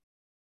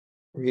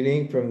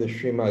Reading from the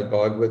Srimad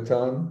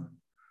Bhagavatam,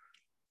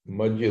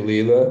 Madhya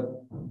Lila,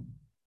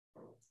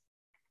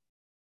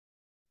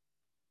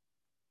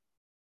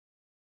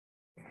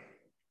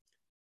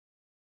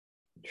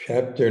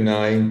 Chapter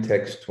 9,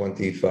 Text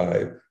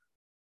 25.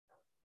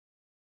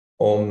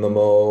 Om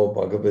Namo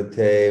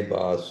Bhagavate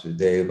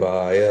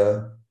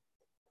Vasudevaya.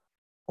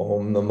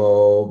 Om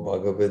Namo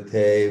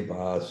Bhagavate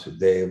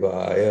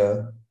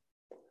Vasudevaya.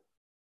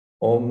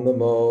 Om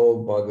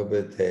Namo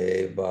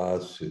Bhagavate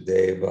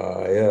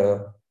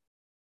Vasudevaya.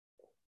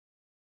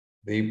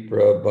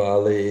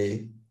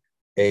 Viprabali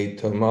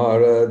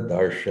Etamara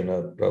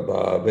Darshana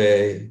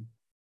Prabhave.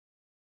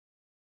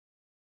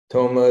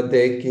 Toma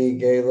Deki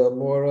Gela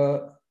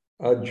Mora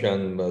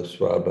Ajanma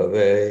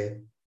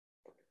Swabhave.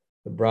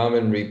 The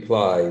Brahmin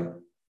replied,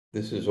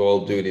 "This is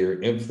all due to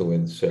your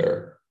influence,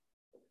 sir.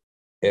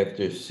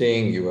 After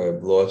seeing you,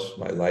 I've lost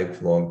my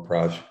lifelong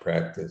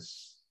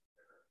practice.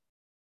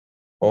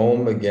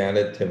 Om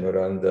Agana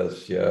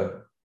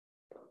Timirandasya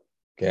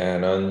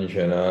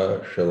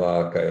Gananjana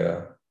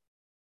Shalakaya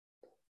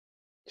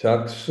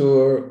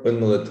Chaksur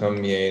Unmulatam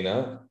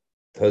Yena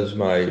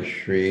Tasmai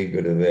Shri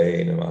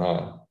Gurave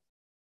Namaha.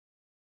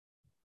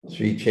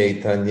 Sri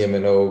Chaitanya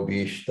Mano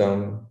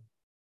Bhishtam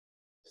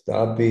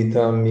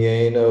Stapitam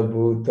Yena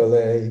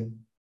Bhutale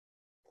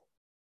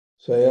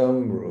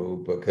Swayam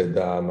Rupa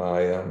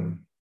Kadamayam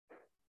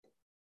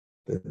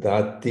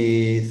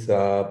Dadati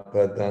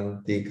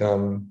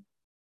Sapadantikam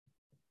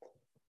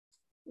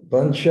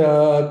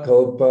Vancha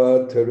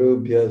Kalpa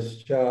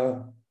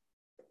Tarubhyascha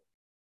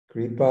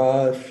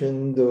Kripa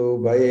Shindu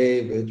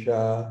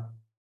Bhayevacha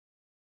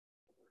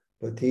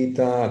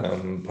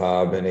Patitanam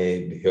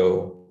Pavanebhyo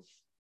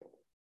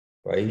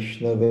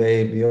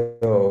Vaishnavebhyo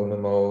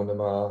Namo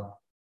Namah.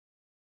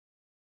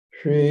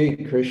 Shri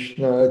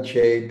Krishna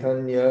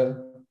Chaitanya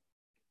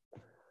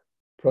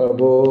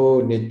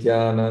Prabhu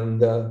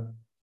Nityananda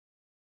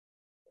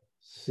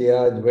Sri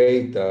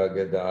Advaita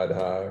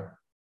Gadadhar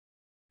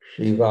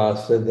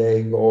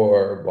Shivasade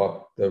Gaur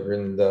Bhakta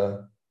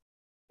Vrinda.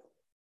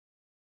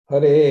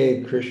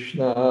 Hare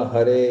Krishna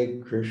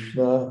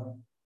Krishna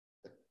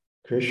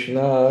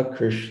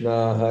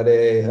Krishna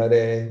Hare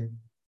Hare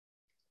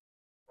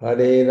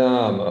Hare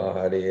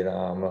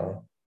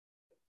Rama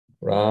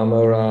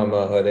Rama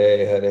Rama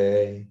Hare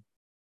Hare.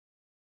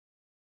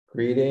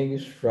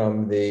 Greetings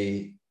from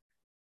the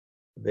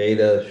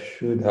Veda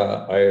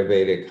Shuddha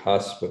Ayurvedic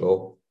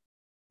Hospital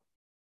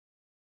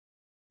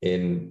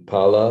in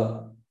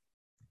Pala,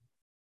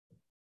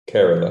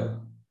 Kerala.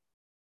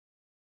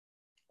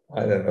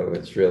 I don't know if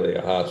it's really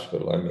a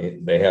hospital. I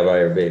mean, they have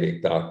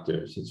Ayurvedic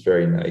doctors. It's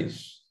very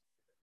nice.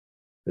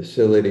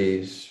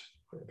 Facilities,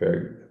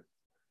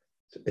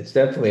 it's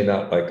definitely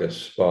not like a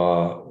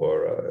spa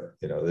or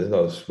there's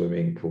no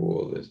swimming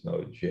pool. There's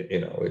no,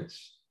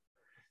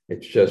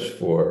 it's just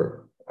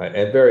for,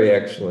 and very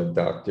excellent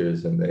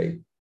doctors, and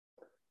they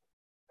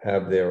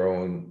have their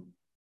own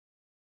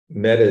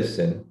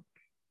medicine.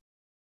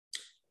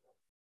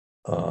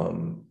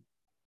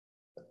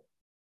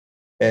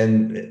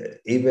 And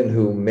even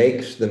who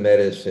makes the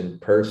medicine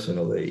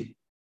personally,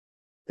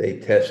 they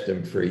test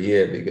them for a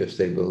year because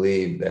they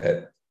believe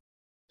that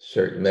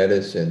certain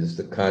medicines,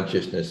 the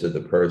consciousness of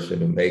the person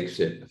who makes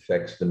it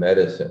affects the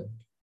medicine.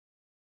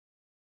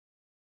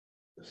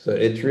 So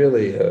it's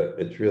really a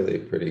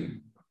pretty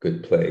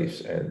good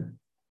place. And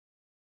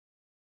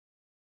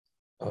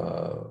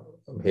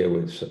I'm here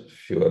with a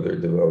few other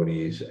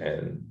devotees,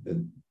 and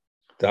the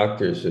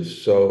doctors are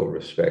so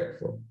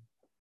respectful.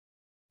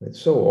 It's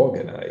so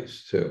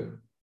organized too.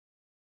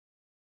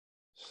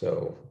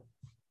 So,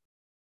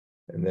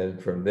 and then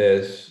from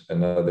this,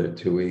 another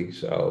 2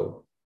 weeks,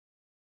 I'll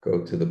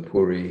go to the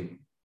Puri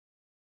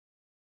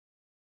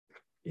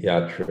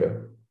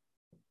Yatra.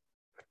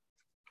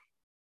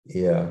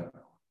 Yeah,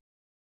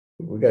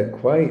 we got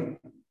quite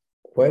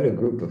a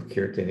group of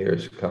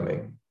kirtaniers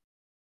coming.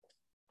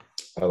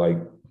 I like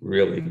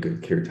really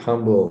good kirtan,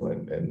 humble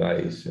and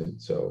nice,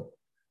 and so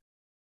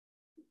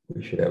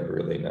we should have a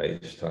really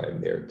nice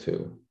time there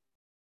too.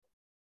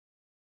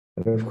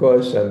 And of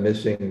course, I'm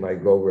missing my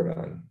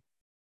Govardhan.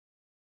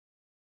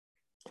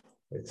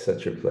 It's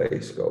such a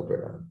place,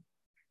 Govardhan.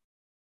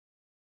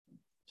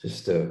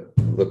 Just to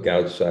look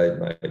outside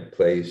my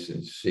place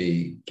and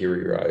see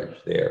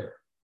Giriraj there.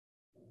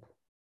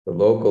 The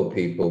local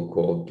people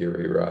call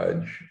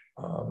Giriraj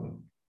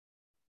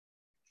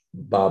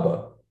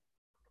Baba.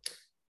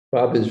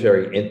 Baba is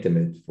very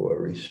intimate for a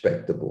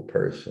respectable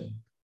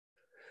person.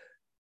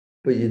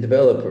 But you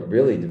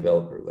really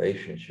develop a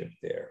relationship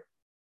there.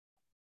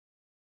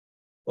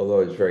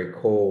 Although it's very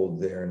cold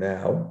there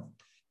now,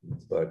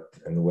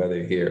 and the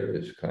weather here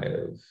is kind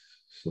of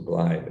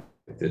sublime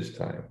at this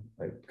time.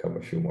 I'd come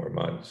a few more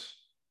months,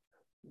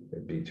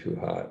 it'd be too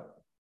hot.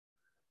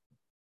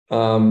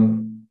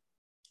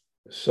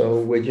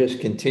 So we're just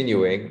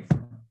continuing.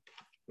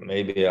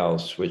 Maybe I'll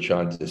switch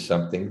on to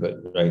something,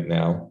 but right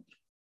now,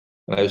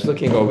 when I was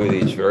looking over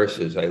these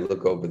verses, I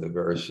look over the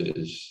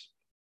verses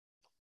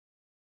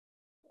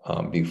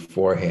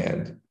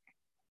beforehand.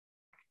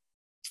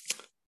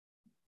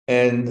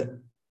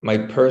 And my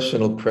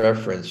personal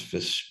preference for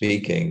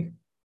speaking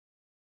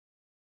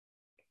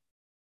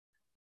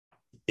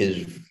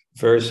is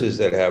verses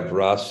that have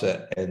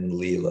rasa and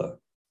lila,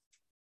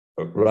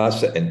 or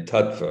rasa and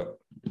tattva.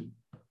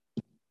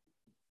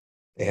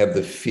 They have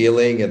the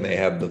feeling and they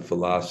have the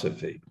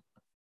philosophy.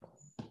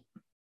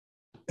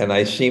 And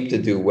I seem to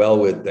do well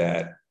with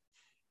that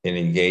in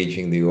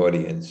engaging the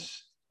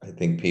audience. I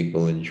think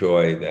people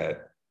enjoy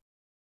that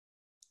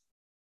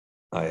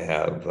I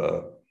have,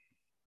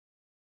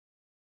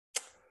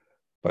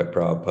 by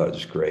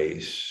Prabhupada's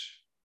grace,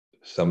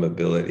 some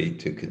ability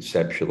to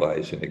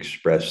conceptualize and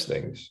express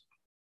things.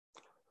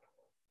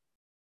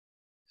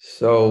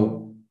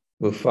 So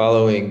we're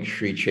following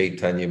Sri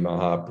Chaitanya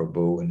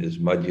Mahaprabhu and his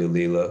Madhya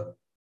Lila.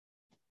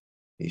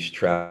 He's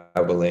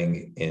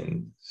traveling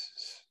in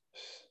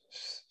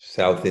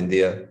South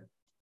India.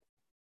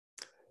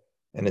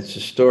 And it's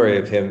a story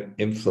of him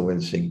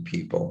influencing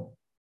people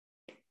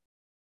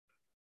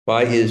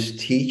by his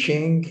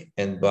teaching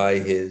and by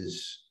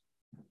his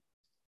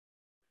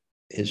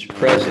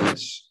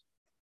presence.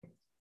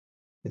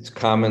 It's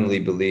commonly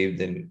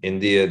believed in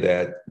India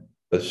that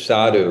a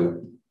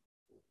sadhu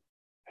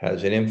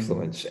has an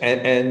influence.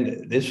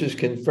 And this is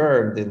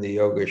confirmed in the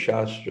Yoga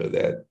Shastra,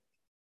 that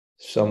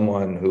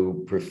someone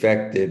who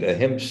perfected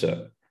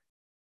ahimsa,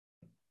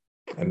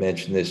 I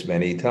mentioned this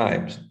many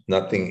times,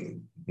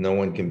 no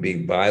one can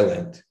be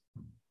violent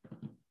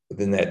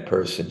within that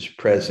person's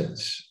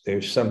presence.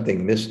 There's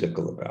something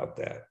mystical about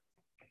that.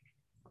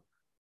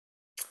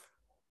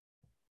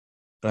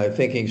 And I'm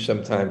thinking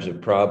sometimes of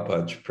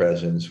Prabhupada's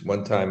presence.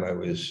 One time I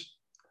was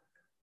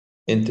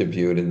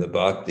interviewed in the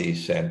Bhakti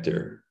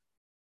Center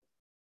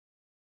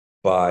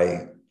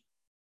by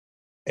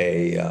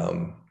a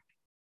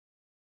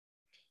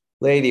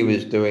lady who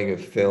was doing a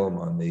film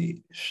on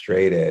the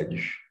straight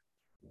edge.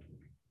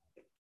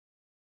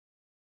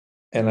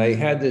 And I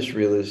had this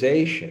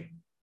realization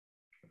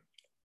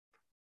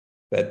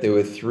that there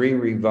were 3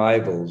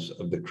 revivals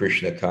of the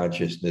Krishna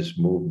consciousness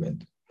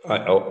movement.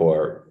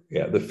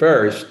 The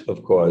first,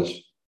 of course,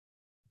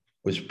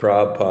 was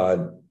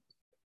Prabhupada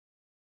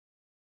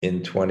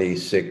in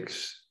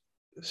 26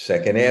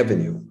 Second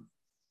Avenue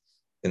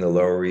in the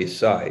Lower East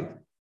Side.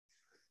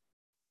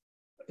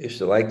 I used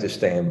to like to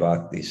stay in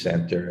Bhakti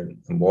Center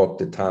and walk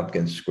to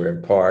Tompkins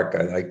Square Park.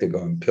 I like to go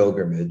on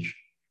pilgrimage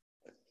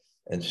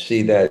and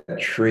see that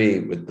tree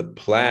with the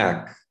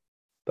plaque,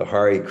 the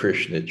Hare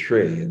Krishna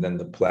tree, and then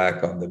the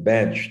plaque on the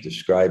bench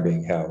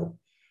describing how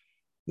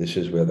this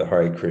is where the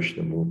Hare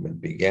Krishna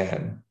movement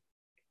began.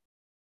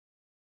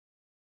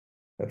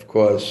 Of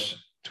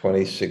course,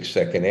 26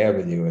 Second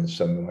Avenue and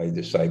some of my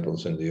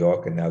disciples in New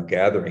York are now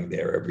gathering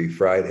there every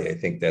Friday. I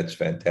think that's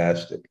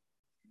fantastic.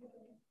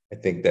 I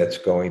think that's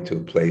going to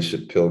a place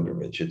of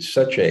pilgrimage. It's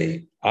such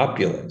a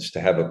opulence to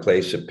have a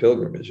place of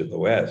pilgrimage in the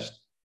West.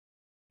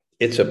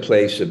 It's a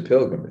place of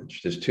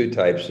pilgrimage. There's 2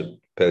 types of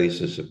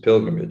places of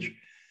pilgrimage,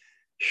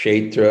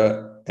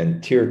 Kshetra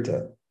and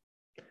Tirtha.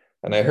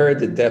 And I heard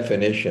the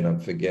definition, I'm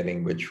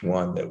forgetting which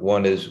one, that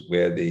one is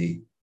where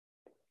the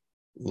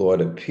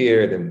Lord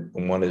appeared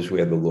and one is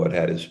where the Lord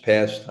had his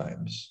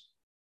pastimes.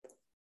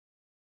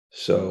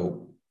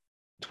 So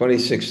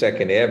 26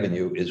 Second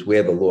Avenue is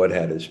where the Lord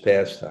had his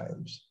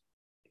pastimes.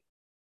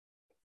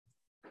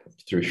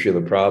 Through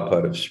Srila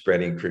Prabhupada of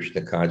spreading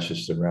Krishna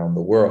consciousness around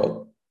the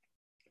world.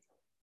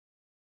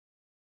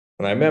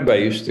 And I remember I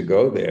used to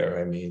go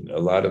there. I mean, a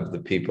lot of the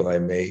people I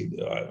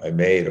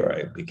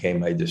became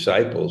my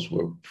disciples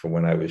were from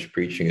when I was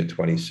preaching at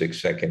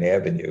 26 Second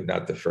Avenue,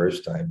 not the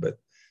first time, but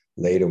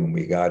later when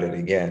we got it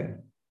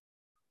again.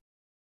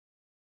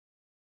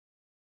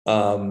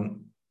 So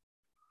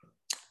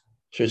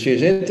she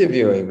was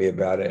interviewing me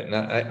about it, and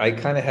I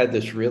kind of had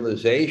this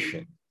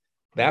realization.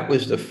 That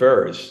was the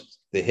first,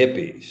 the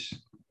hippies.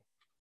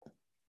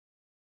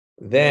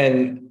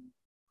 Then,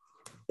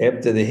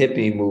 after the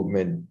hippie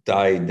movement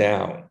died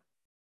down,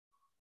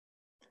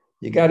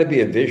 you got to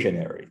be a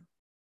visionary.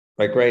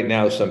 Like right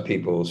now, some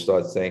people will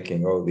start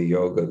thinking, oh, the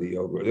yoga.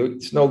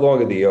 It's no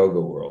longer the yoga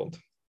world.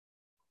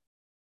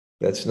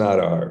 That's not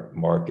our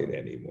market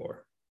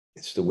anymore.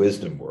 It's the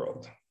wisdom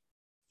world.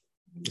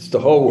 It's the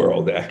whole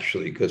world,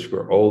 actually, because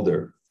we're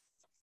older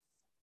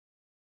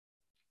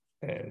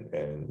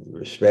and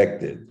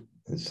respected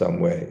in some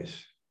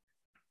ways.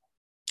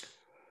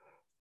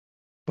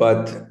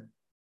 But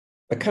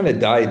it kind of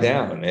died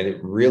down, and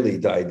it really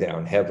died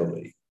down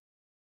heavily.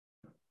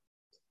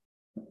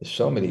 There's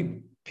so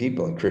many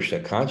people in Krishna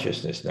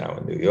consciousness now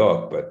in New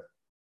York, but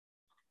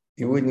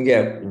you wouldn't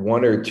get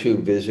 1 or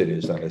 2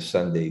 visitors on a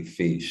Sunday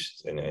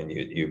feast, and then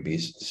you'd be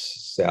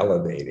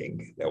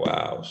salivating that,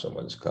 wow,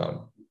 someone's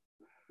come.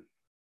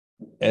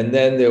 And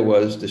then there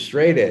was the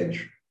straight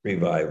edge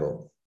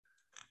revival.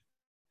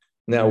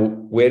 Now,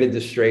 where did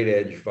the straight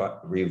edge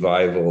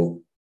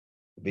revival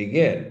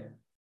begin?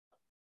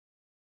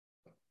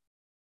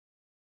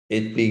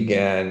 It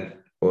began,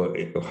 or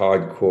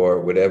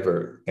hardcore,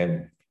 whatever.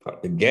 And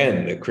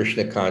again, the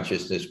Krishna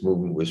consciousness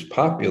movement was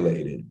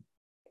populated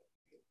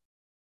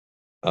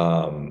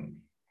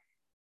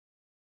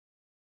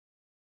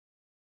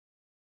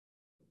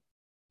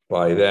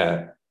by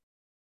that.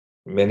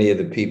 Many of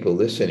the people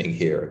listening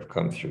here have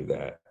come through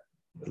that.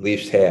 At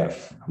least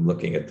half, I'm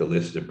looking at the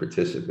list of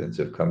participants,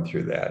 have come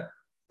through that.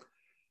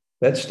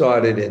 That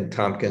started in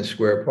Tompkins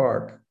Square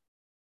Park.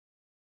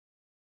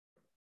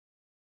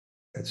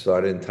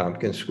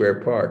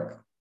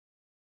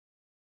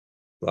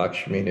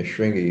 Lakshmi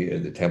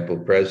Nrsimha, the temple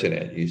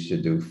president, used to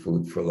do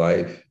Food for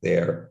Life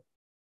there.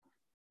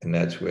 And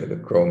that's where the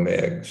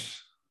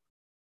Cro-Mags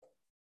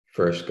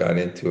first got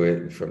into it.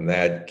 And from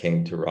that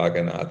came to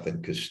Raghunath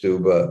and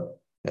Kastuba.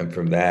 And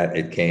from that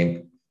it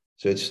came,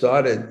 so it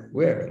started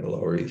where? In the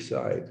Lower East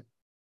Side.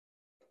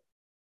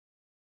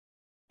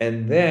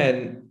 And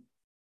then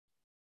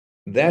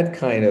that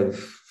kind of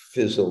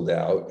fizzled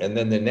out. And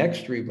then the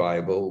next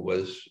revival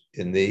was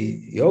in the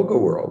yoga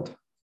world,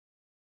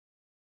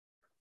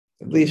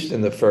 at least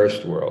in the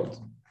first world.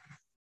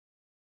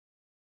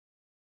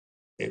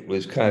 It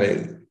was kind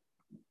of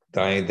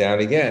dying down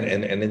again.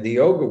 And in the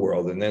yoga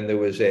world, and then there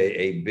was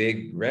a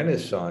big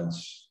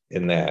renaissance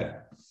in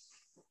that.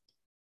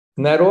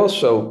 And that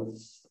also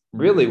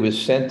really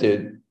was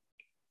centered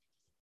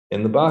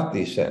in the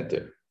Bhakti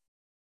Center,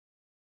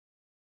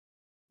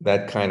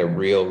 that kind of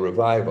real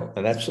revival.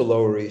 And that's the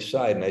Lower East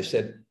Side. And I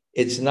said,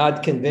 it's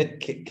not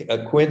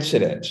a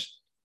coincidence.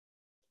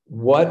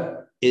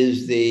 What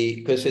is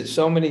because it's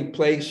so many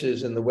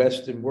places in the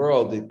Western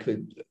world it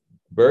could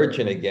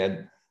burgeon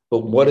again, but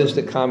what is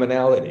the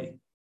commonality?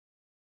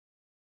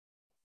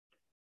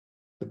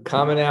 The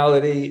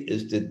commonality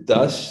is the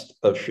dust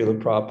of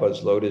Srila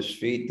Prabhupada's lotus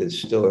feet that's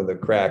still in the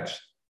cracks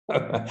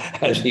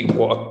as he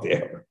walked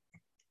there.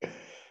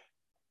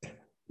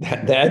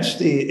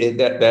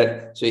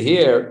 So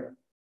here,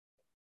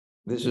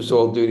 this is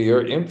all due to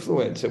your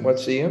influence. And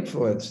what's the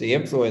influence? The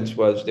influence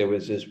was there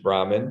was this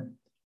Brahmin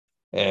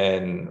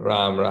and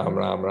Ram,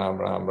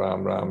 Sitaram,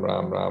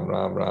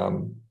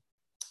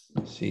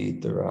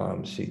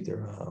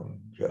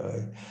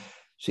 Jai,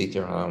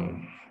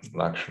 Sitaram,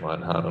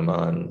 Lakshman,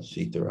 Hanuman,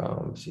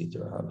 Sitaram.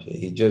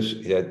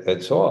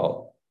 That's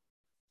all.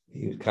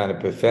 He kind of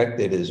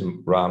perfected his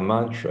Ram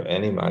mantra.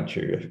 Any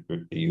mantra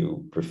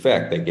you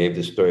perfect. I gave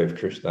the story of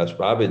Krishnadas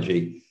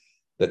Babaji,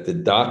 that the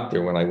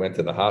doctor, when I went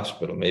to the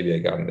hospital, maybe I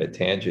got on a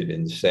tangent,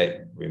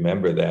 didn't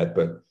remember that,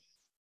 but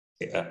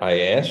I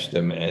asked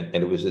him, and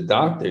it was a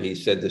doctor. He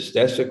said the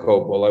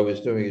stethoscope, all I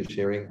was doing is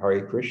hearing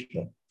Hare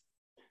Krishna.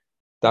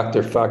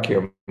 Dr.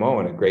 Fakir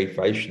Mohan, a great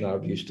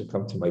Vaishnav, used to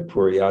come to my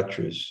Puri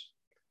Yatras.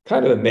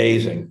 Kind of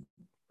amazing.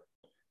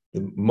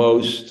 The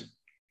most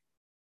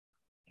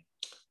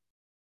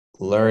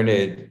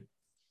learned,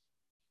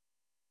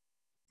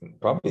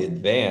 probably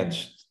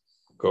advanced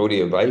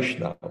Gaudiya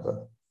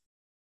Vaishnava.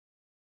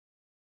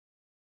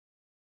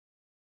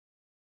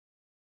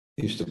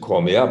 He used to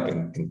call me up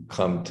and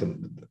come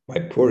to my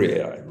Puri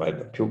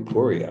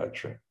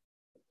Yatra.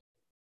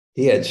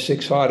 He had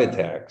 6 heart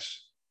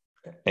attacks.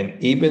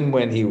 And even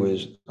when he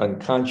was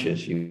unconscious,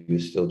 he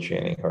was still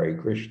chanting Hare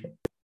Krishna.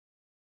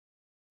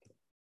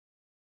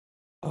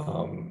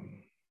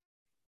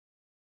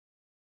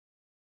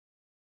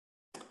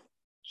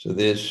 So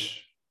this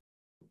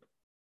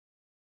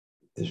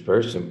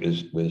person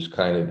was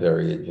kind of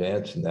very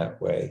advanced in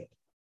that way.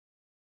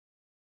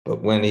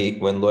 But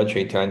when Lord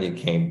Chaitanya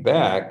came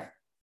back,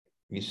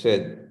 he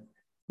said,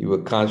 you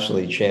were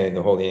constantly chanting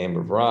the holy name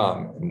of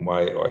Ram, and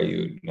why are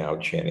you now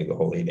chanting the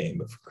holy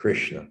name of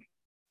Krishna?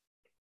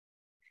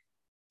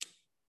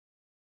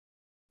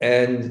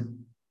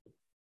 And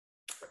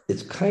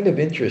it's kind of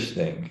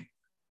interesting.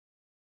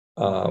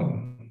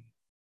 Of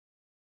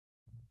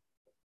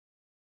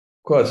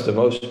course, the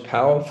most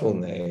powerful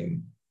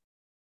name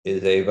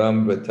is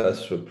Evam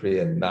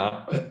Vritasvapriya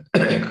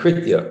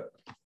Kritya.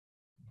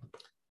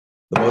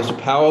 The most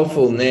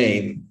powerful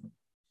name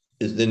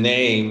is the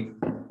name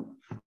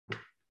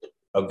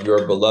of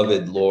your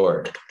beloved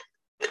Lord.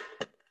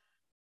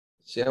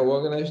 See how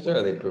organized they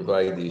are? They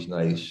provide these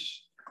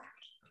nice,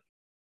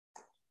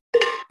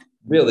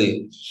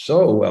 really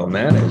so well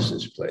managed,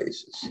 this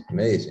place. It's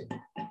amazing.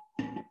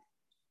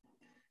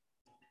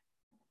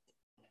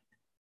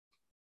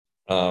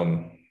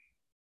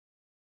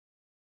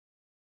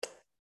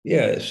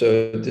 Yeah, so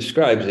it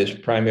describes this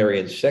primary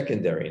and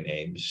secondary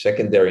names.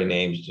 Secondary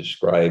names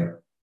describe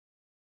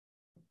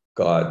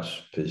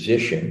God's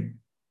position,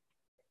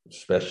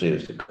 especially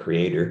as the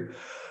creator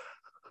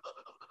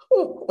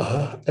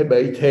and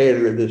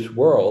maintainer of this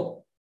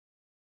world.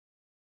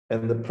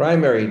 And the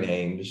primary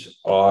names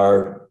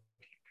are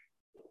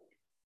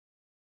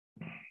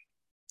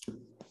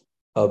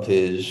of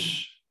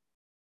his,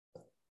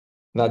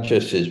 not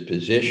just his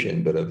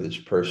position, but of his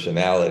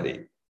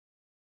personality.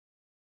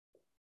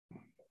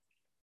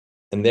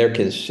 And they're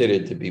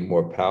considered to be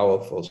more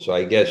powerful. So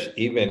I guess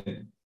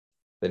even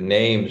the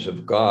names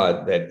of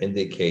God that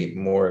indicate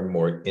more and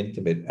more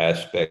intimate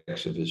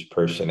aspects of his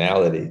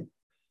personality.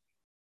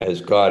 As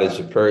God is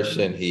a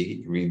person,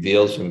 he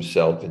reveals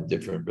himself in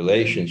different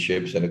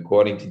relationships, and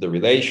according to the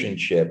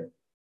relationship,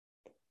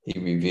 he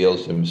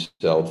reveals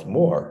himself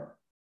more.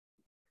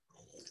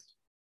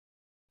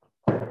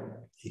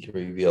 He can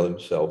reveal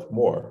himself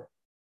more.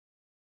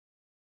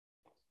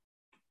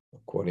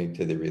 according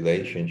to the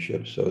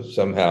relationship. So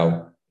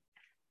somehow,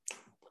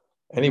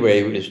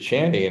 anyway, he was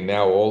chanting, and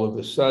now all of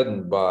a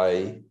sudden,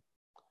 by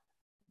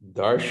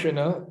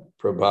Darshana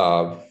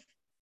Prabhav,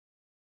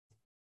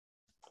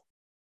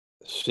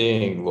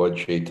 seeing Lord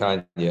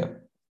Chaitanya,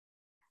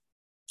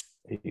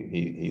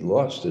 he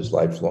lost his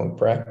lifelong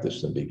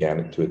practice and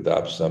began to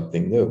adopt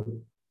something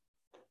new.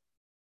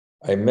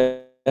 I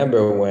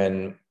remember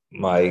when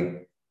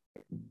my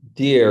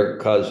dear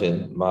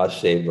cousin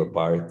Mahaseva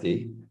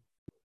Bharti,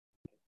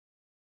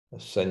 a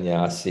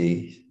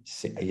sannyasini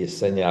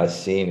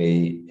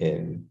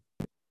in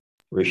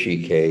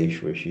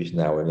Rishikesh, where she's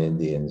now an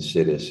Indian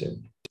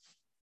citizen,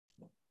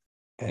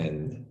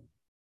 and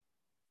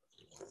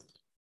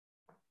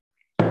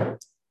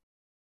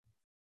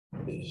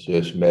is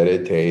just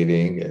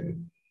meditating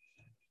and,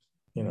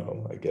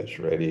 I guess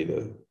ready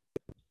to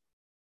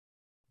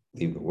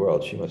leave the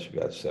world. She must be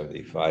about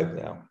 75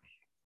 now.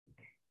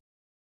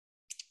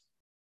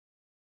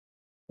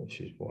 And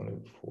she's born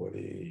in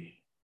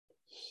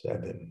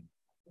 47.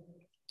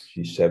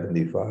 She's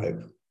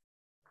 75.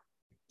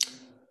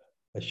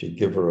 I should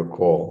give her a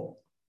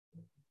call.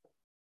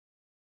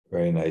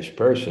 Very nice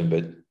person,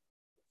 but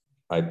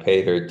I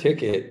paid her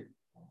ticket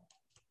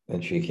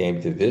and she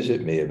came to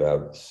visit me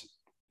about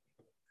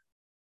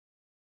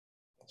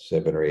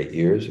 7 or 8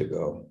 years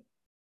ago.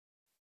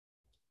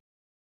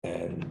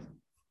 And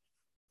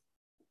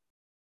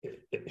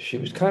she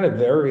was kind of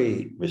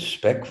very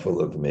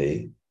respectful of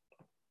me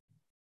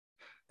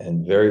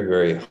and very,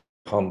 very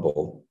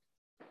humble,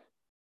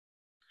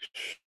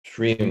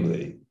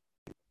 extremely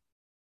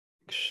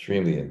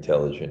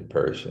intelligent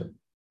person.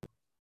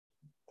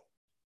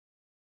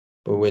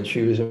 But when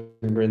she was in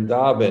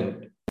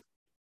Vrindavan,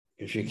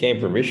 she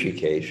came from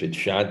Rishikesh, it's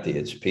Shanti,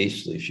 it's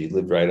peacefully. She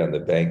lived right on the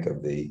bank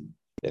of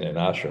in an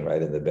ashram,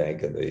 right in the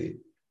bank of the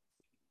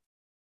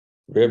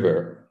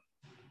river.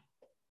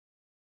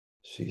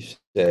 She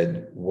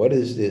said, "What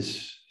is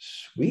this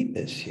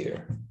sweetness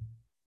here?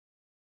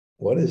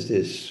 What is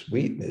this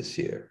sweetness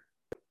here?"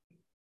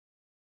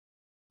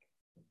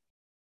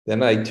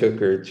 Then I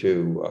took her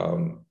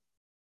to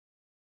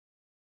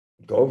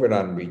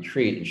Govardhan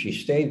retreat, and she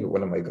stayed with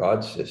one of my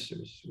god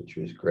sisters, which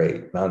was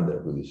great, Nanda,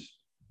 who's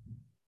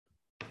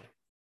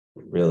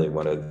really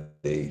one of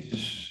the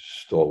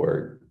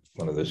stalwart,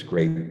 one of those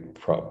great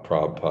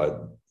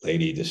Prabhupada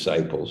lady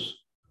disciples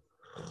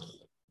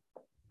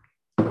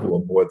who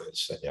are more than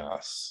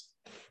sannyas.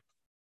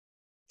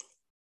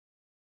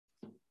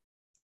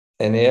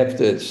 And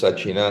after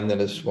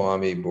Sachinandana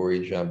Swami,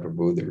 Burijan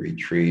Prabhu, the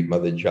retreat,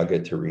 Mother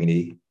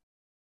Jagatarini,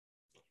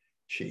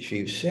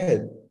 she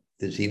said,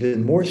 "There's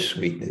even more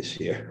sweetness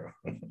here."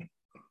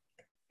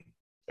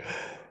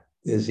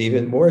 There's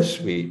even more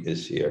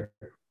sweetness here.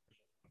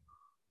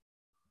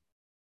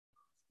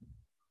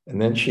 And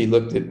then she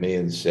looked at me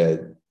and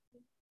said,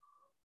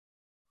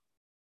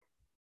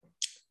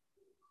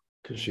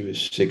 because she was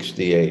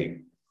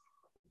 68,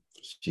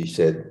 she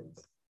said,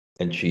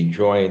 and she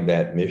joined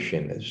that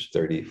mission as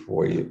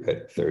 34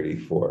 at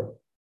 34.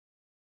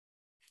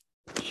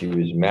 She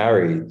was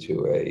married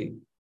to a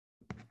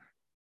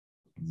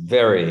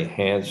very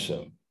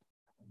handsome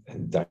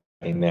and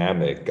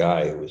dynamic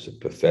guy who was a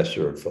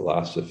professor of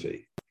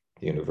philosophy at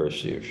the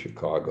University of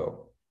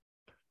Chicago.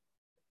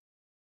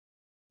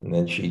 And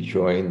then she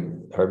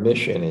joined her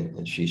mission,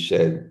 and she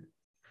said,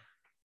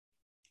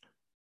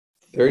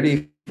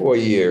 34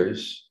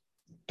 years,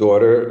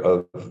 daughter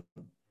of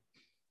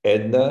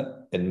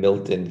Edna and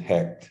Milton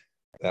Hecht.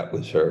 That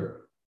was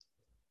her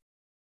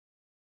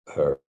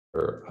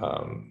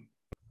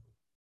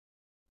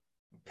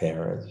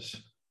parents.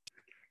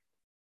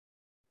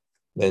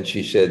 Then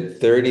she said,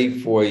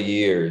 34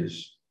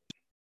 years,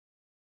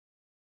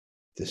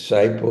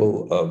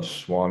 disciple of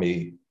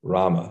Swami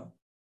Rama.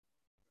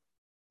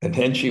 And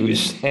then she was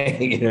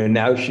saying,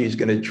 now she's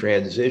going to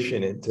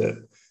transition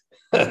into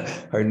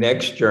her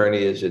next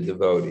journey as a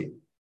devotee.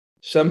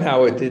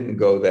 Somehow it didn't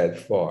go that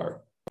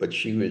far, but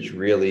she was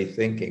really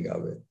thinking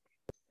of it.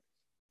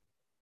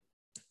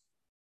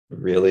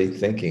 Really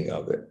thinking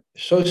of it.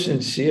 So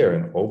sincere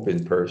and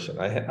open person.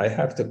 I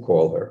have to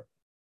call her.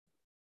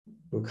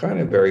 We're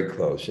kind of very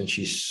close, and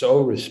she's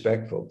so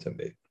respectful to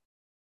me.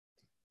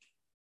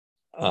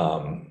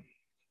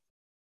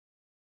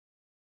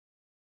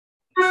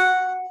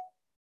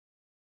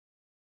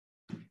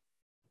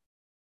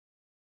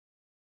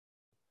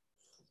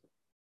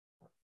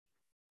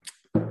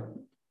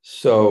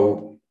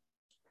 So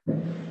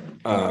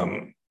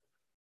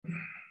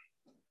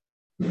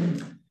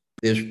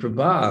there's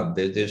Prabhav,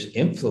 there's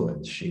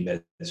influence. She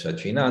met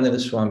Sachinandana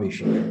Swami,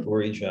 she met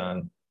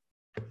Burijan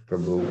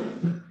Prabhu,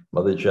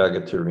 Mother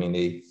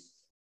Jagatarini.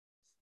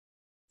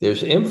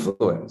 There's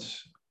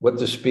influence. What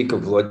to speak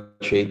of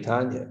Lord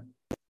Chaitanya?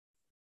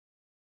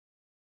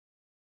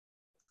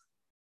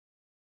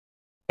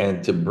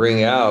 And to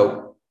bring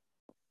out,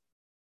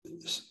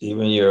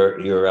 even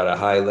you're at a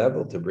high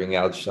level, to bring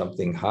out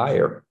something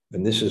higher.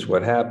 And this is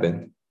what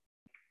happened.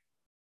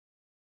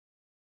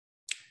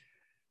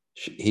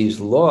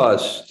 He's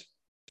lost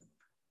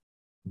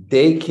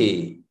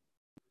Deki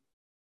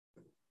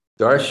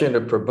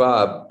Darshana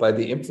Prabha, by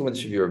the influence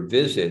of your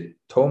visit,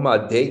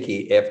 Toma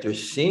Deki, after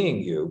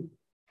seeing you,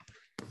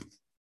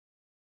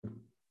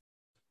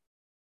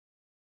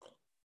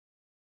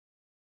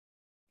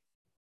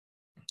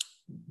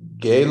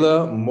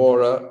 Gela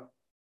Mora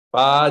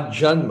Ba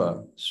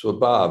Janma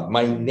Swabhav,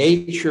 my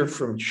nature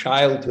from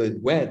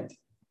childhood went.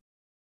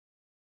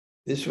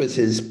 This was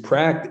his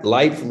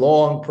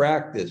lifelong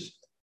practice,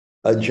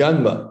 a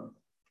janma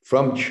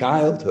from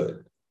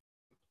childhood.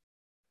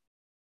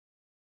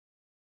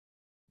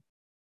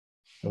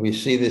 And we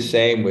see the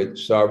same with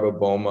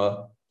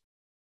Sarvabhauma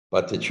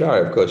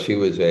Bhattacharya. Of course, he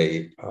was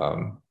an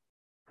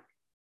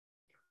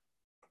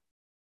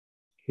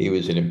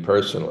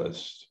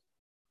impersonalist.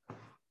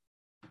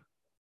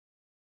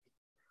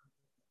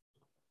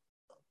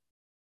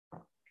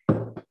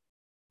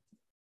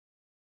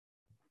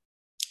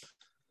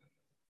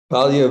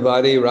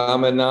 Palyavadi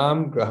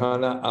Ramanam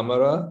Grahana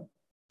Amara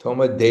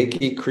Toma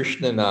Deki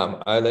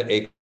Krishnanam Aila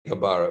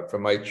Ekabara.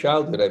 From my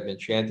childhood, I've been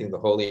chanting the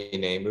holy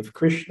name of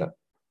Krishna.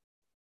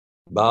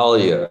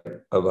 Balya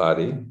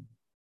Avadi.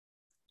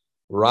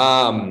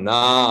 Ram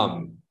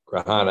Nam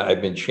Grahana,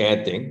 I've been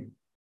chanting.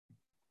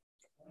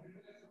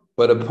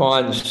 But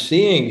upon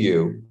seeing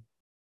you,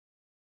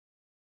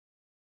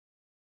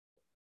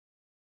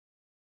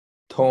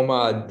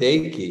 Toma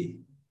Deki,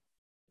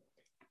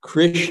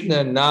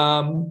 Krishna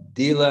Nam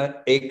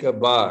Dila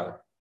Ekabar.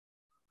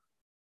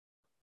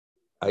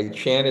 I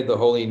chanted the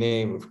holy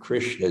name of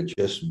Krishna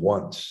just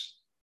once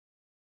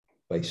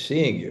by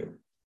seeing you.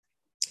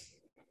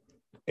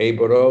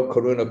 Eboro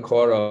Karuna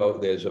Koro,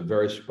 there's a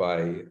verse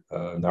by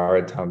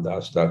Narottam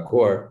Das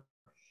Thakur,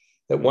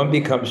 that one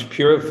becomes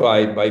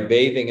purified by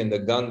bathing in the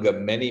Ganga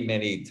many,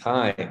 many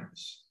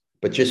times.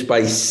 But just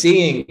by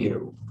seeing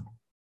you,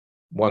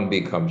 one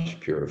becomes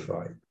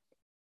purified.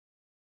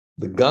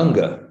 The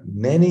Ganga,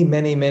 many,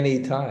 many,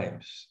 many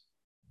times.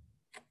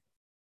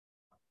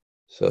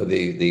 So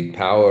the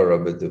power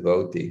of a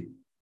devotee.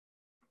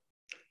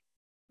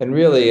 And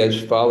really,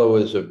 as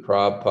followers of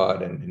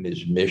Prabhupada and in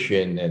his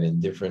mission and in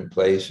different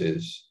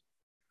places,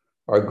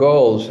 our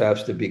goals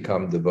have to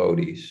become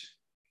devotees.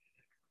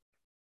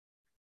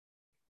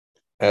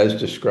 As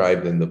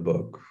described in the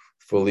book,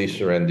 fully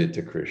surrendered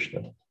to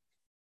Krishna.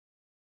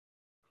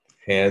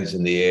 Hands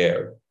in the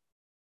air.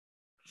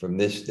 From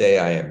this day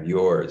I am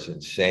yours,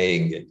 and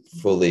saying it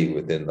fully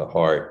within the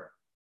heart.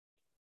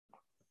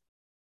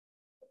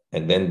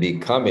 And then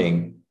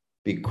becoming,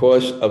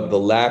 because of the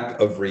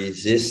lack of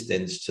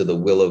resistance to the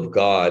will of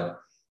God,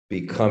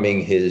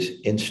 becoming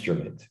his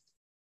instrument.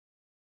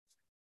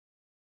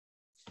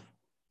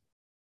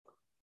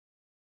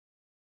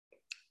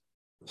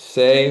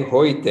 Say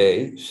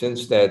hoite,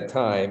 since that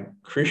time,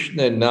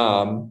 Krishna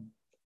Nam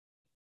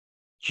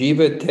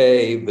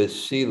Jivate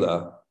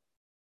Vasila,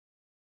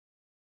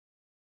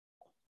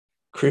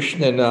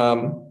 Krishna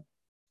Nam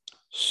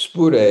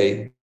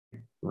Spure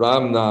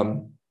Ram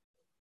Nam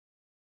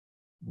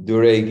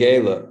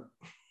Duregela.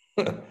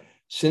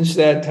 Since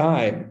that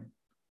time,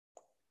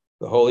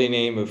 the holy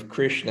name of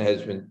Krishna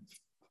has been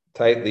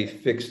tightly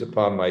fixed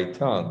upon my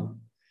tongue.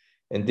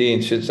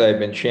 Indeed, since I've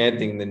been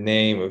chanting the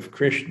name of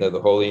Krishna,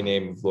 the holy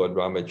name of Lord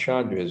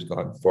Ramachandra has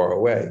gone far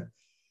away.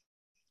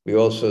 We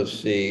also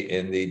see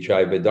in the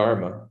Jaiva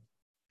Dharma,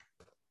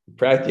 it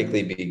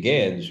practically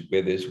begins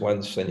with this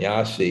one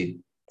sannyasi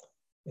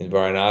in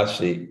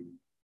Varanasi,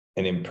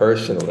 an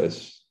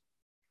impersonalist,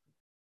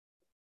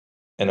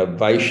 and a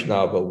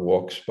Vaishnava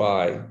walks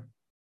by,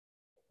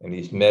 and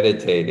he's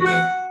meditating,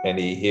 and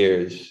he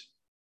hears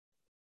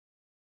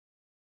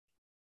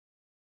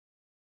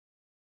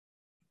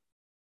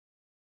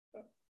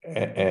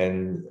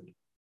and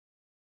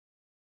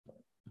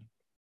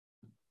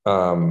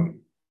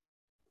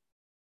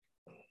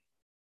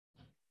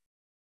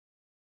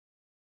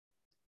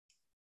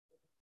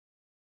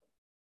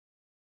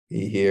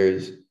he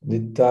hears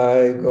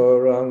Nitai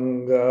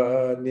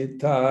Goranga,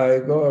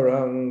 Nitai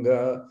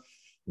Goranga,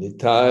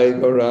 Nitai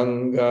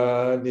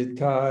Goranga,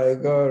 Nitai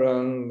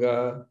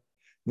Goranga,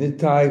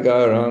 Nitai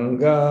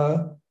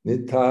Goranga,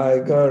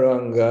 Nitai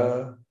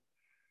Goranga,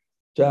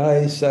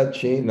 Jai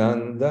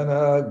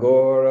Sachinandana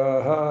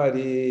Gora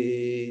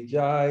Hari,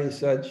 Jai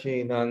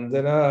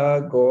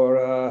Sachinandana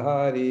Gora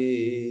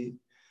Hari,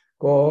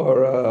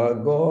 Gora,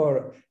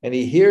 Gora. And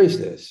he hears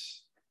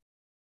this,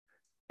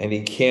 and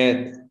he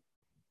can't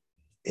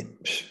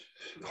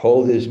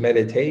hold his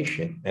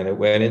meditation, and it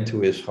went into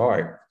his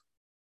heart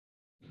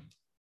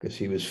because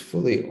he was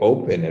fully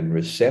open and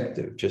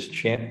receptive. Just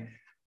chant.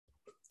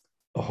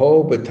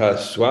 Aho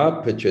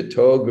bataswa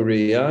pachato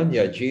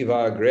guriyanya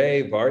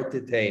jivagre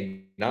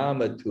vartate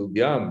nama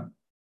tubhyam.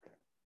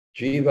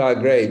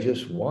 Jivagre,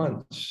 just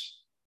once.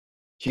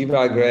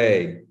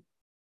 Jivagre.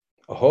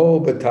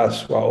 Aho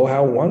bataswa, oh,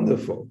 how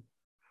wonderful.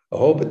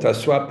 Aho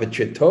bataswa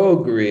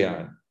pachato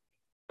guriyan.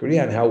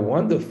 Guriyan, how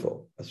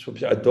wonderful.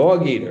 A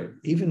dog eater,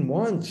 even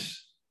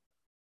once.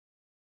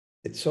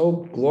 It's so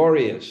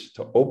glorious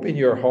to open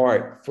your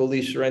heart,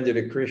 fully surrender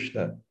to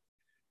Krishna,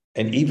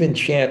 and even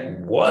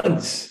chant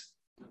once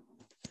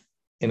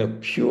in a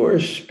pure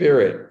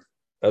spirit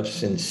of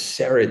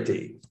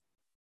sincerity.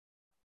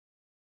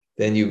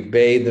 then you've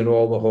bathed in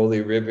all the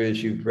holy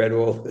rivers, you've read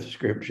all the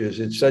scriptures.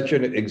 It's such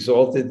an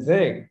exalted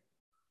thing.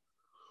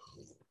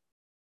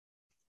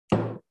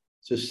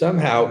 So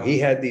somehow he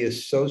had the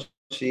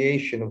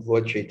association of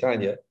Lord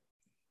Chaitanya.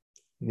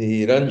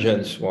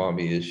 Niranjan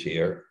Swami is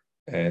here,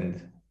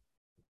 and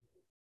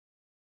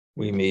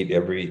we meet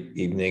every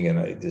evening, and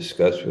I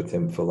discuss with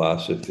him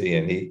philosophy,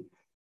 and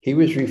he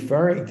was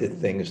referring to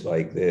things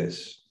like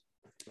this.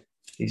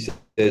 He says,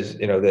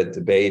 that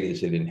debate,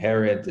 is it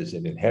inherent, is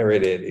it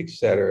inherited,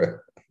 etc.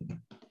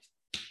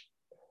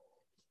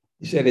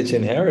 He said it's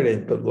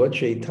inherited, but Lord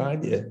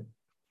Chaitanya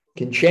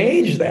can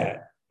change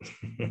that.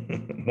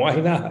 Why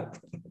not?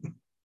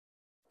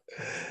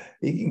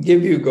 He can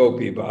give you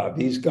Gopi Bob.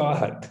 He's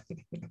God.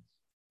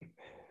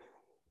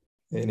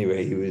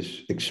 Anyway, he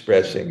was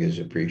expressing his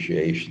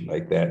appreciation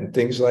like that. And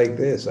things like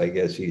this, I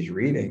guess he's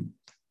reading.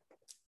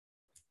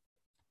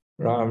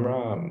 Ram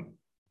Ram.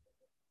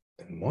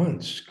 And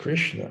once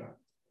Krishna.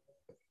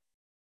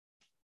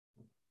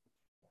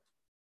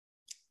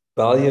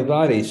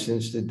 Balyavadi,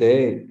 since the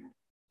day,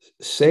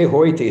 say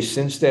hoite,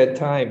 since that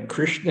time,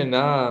 Krishna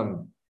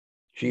Nam,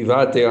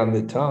 Jivate on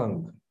the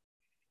tongue.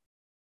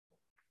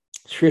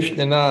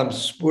 Krishna Nam,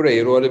 Spure,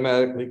 it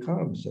automatically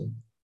comes. And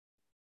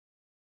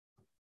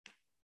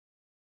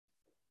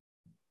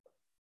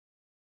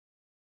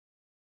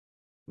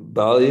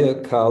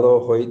Balya Kalo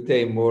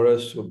Hoite Mura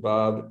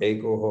Subhav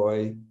Ego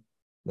Hoy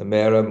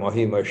Namera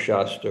Mahima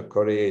Shastra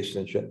Korea.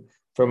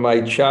 From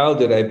my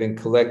childhood, I've been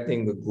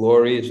collecting the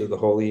glories of the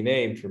holy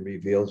name from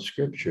revealed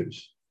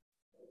scriptures.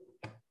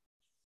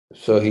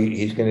 So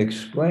he's going to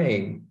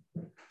explain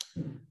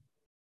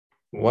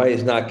why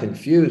he's not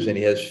confused and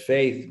he has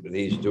faith that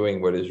he's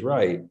doing what is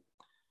right.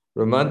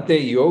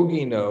 Ramante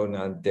Yogino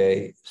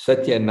Nante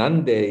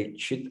Satyanande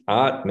Chit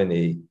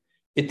Atmani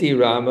Iti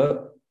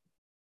Rama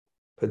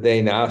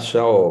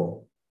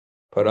Padenasao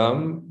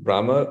Param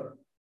Brahma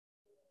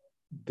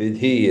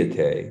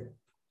Vidhiyate.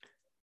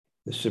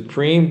 The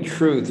supreme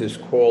truth is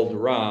called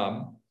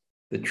Ram.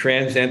 The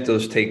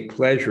transcendentals take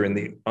pleasure in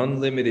the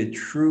unlimited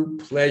true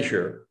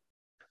pleasure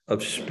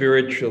of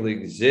spiritual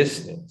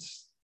existence.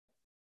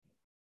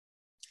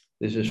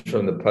 This is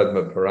from the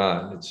Padma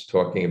Puran. It's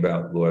talking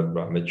about Lord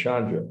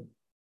Ramachandra.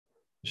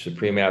 The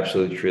supreme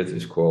absolute truth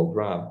is called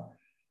Ram.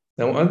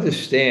 Now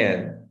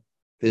understand,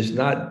 there's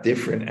not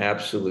different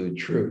absolute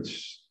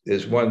truths.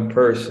 There's one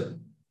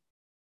person.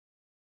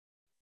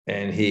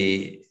 And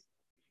he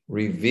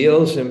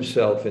reveals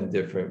himself in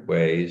different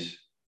ways,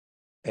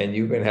 and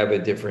you can have a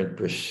different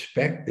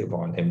perspective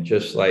on him,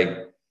 just like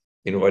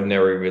in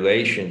ordinary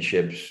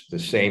relationships, the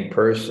same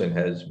person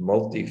has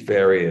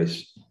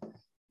multifarious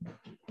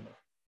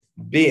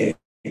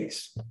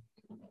beings.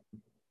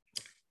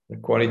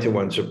 According to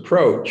one's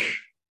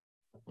approach,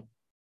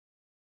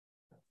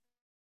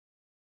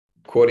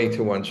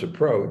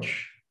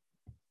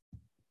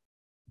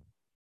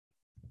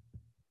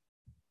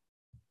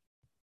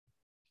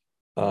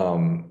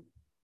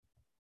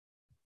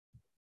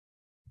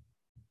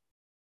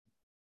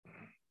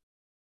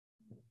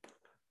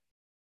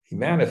 he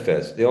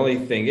manifests. The only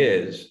thing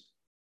is,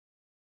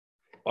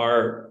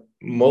 our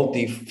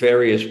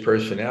multifarious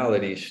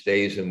personality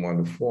stays in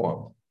one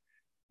form.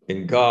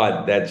 In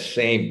God, that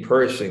same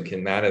person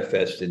can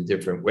manifest in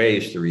different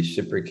ways to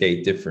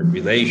reciprocate different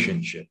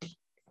relationships.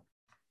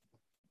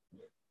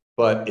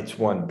 But it's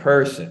one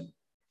person.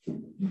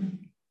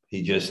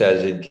 He just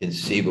has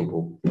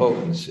inconceivable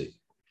potency.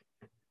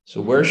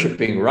 So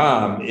worshiping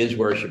Ram is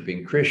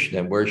worshiping Krishna,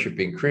 and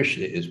worshiping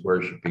Krishna is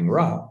worshiping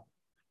Ram,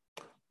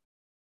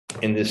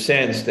 in the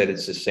sense that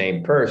it's the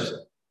same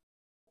person.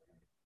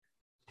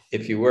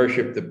 If you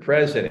worship the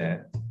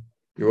president,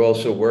 you're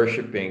also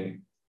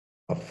worshiping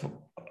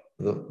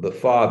the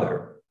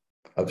father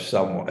of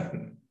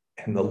someone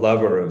and the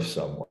lover of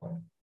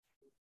someone.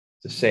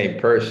 It's the same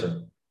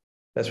person.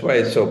 That's why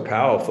it's so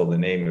powerful, the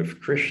name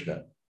of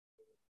Krishna,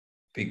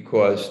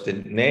 because the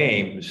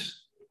names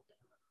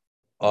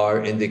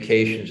are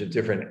indications of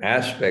different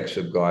aspects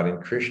of God,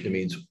 and Krishna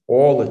means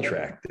all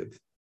attractive.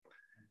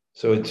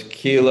 So it's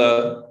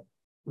Kila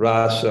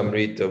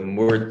Rasamrita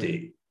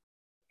Murti.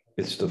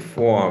 It's the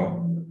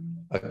form,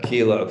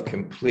 Akila, of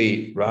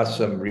complete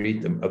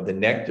Rasamritam, of the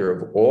nectar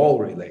of all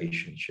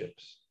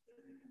relationships.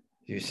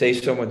 If you say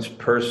someone's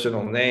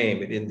personal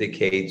name, it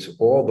indicates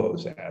all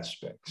those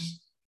aspects.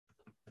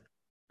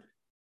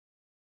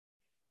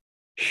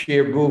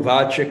 Shirbhu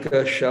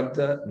Vachika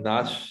Shabda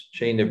Nas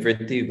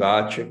Chainavriti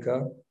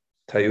Vachika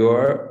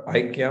Tayor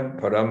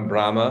Aikyam Param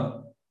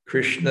Brahma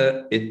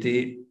Krishna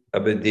Iti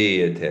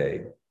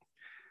Abadiyate.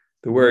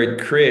 The word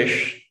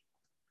Krish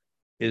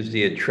is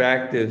the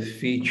attractive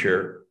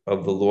feature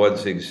of the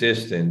Lord's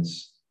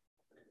existence,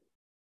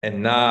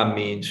 and Na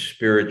means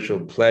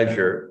spiritual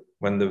pleasure.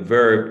 When the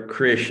verb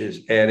Krish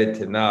is added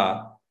to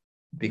Na,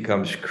 it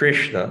becomes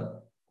Krishna,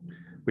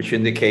 which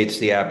indicates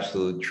the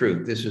absolute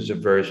truth. This is a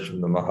verse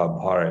from the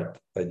Mahabharata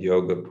at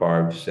Yoga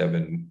Parv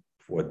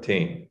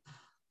 7:14.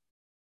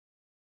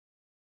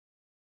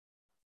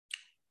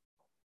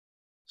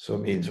 So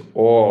it means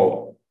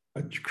all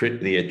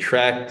the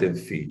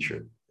attractive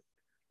feature.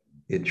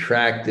 the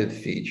attractive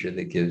feature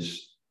that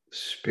gives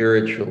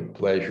spiritual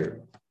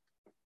pleasure.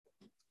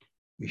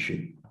 We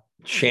should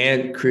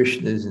chant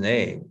Krishna's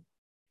name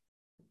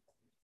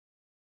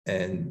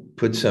and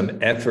put some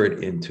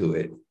effort into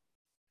it,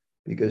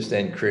 because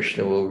then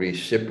Krishna will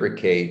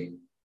reciprocate.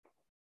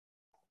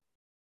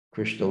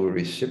 Krishna will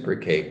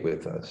reciprocate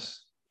with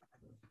us.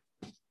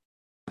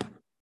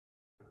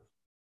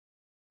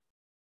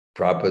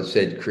 Prabhupada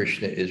said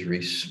Krishna is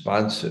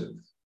responsive.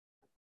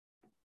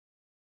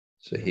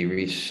 So he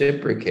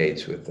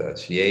reciprocates with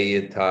us. Ye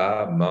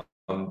yata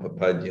mam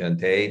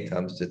papadyante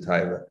tam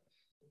stataiva.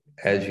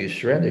 As you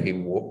surrender, he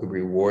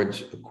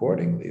rewards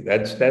accordingly.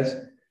 That's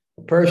a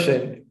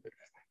person.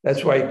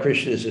 That's why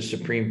Krishna is the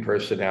supreme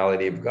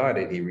personality of God,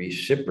 and he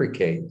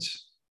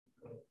reciprocates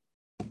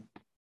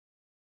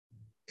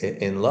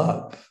in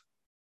love.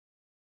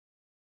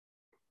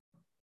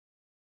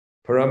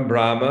 Param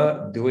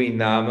Brahma Dui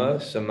Nama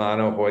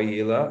Samana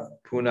Hoyila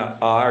Puna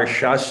Ar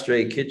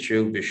Shastre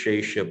Kichu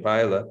Vishesha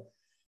Paila.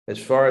 As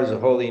far as the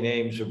holy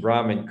names of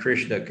Brahma and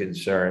Krishna are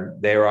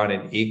concerned, they are on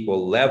an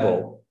equal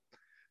level.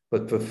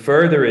 But for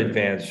further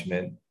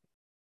advancement,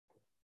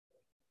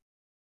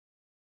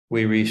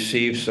 we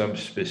receive some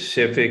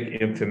specific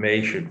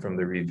information from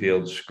the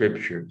revealed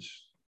scriptures.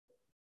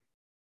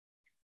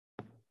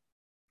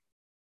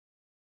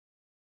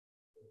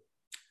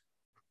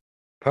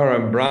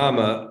 Param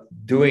Brahma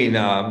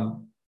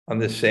Duinam on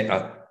the same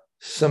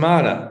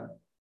Samana.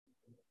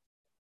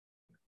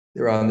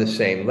 They're on the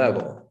same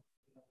level.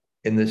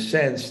 In the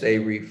sense they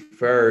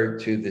refer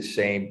to the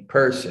same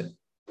person.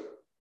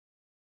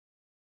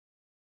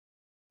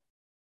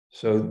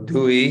 So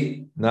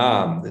Dui,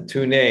 Nam, the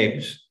two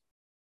names,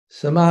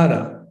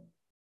 Samana,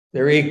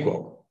 they're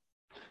equal.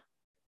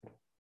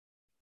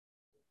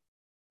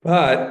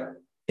 But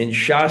in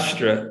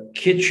Shastra,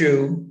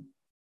 Kichu,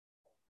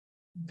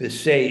 to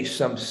say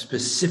some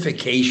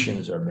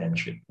specifications are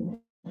mentioned.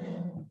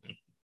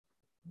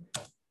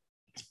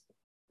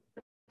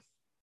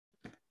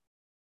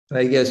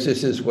 I guess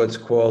this is what's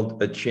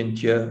called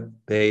achintya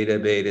beta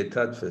beta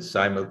tattva,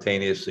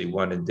 simultaneously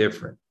one and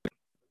different.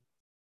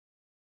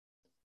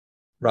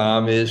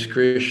 Ram is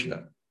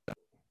Krishna.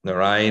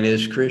 Narayan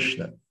is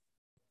Krishna.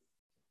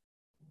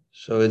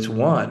 So it's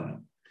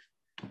one.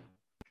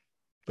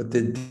 But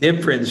the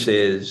difference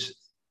is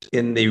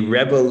in the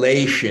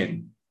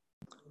revelation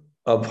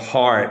of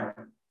heart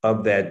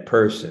of that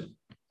person.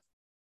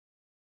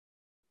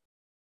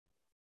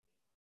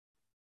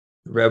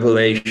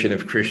 Revelation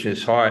of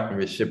Krishna's heart and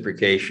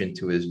reciprocation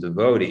to his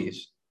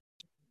devotees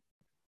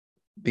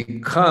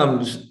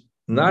becomes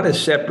not a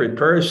separate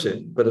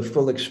person, but a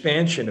full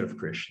expansion of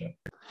Krishna,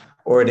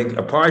 or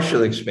a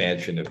partial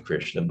expansion of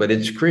Krishna, but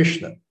it's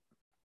Krishna.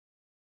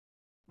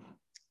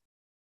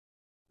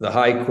 The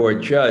high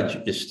court judge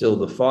is still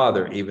the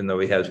father, even though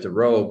he has the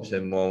robes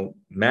and won't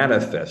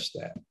manifest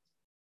that.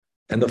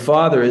 And the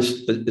father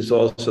is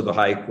also the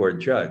high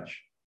court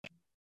judge.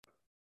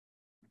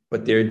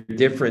 But they're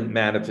different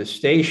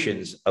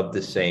manifestations of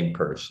the same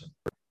person.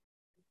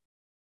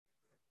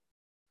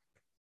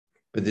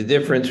 But the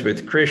difference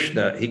with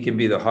Krishna, he can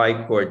be the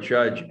high court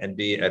judge and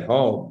be at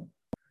home.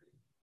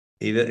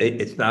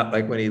 It's not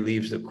like when he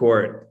leaves the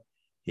court,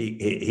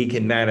 he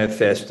can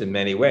manifest in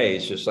many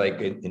ways, just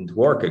like in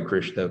Dwarka,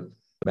 Krishna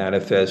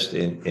manifests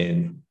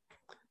in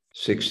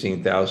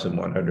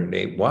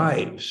 16,108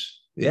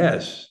 wives.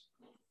 Yes,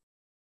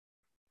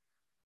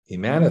 he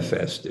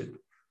manifested.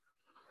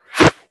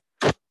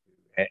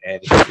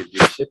 And he could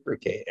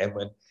reciprocate. And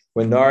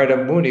when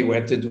Narada Muni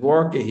went to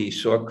Dwarka, he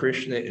saw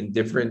Krishna in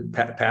different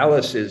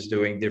palaces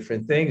doing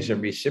different things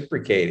and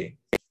reciprocating.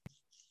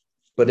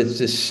 But it's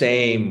the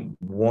same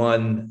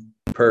one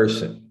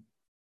person.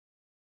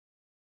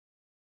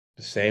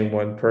 The same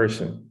one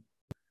person.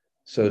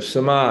 So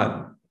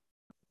Saman.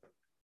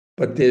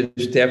 But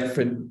there's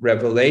different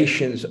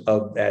revelations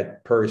of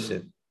that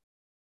person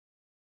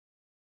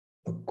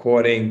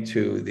according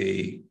to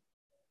the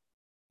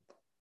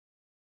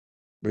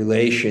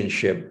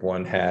relationship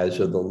one has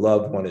or the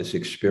love one is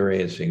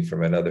experiencing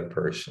from another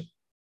person.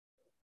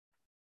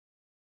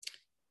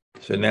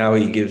 So now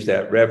he gives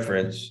that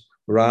reference,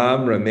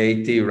 Ram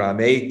Rameti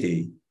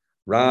Rameti,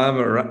 Ram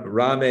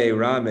Rame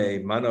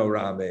Rame Mano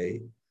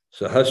Rame,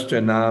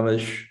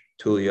 Sahasranamash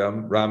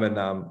Tulyam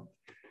Ramanam.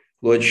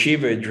 Lord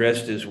Shiva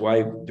addressed his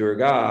wife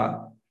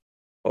Durga,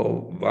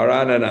 O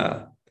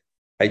Varanana,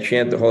 I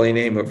chant the holy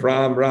name of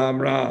Ram, Ram,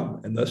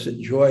 Ram, and thus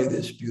enjoy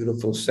this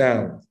beautiful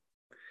sound.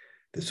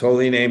 This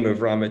holy name of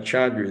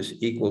Ramachandra is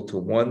equal to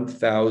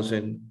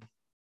 1,000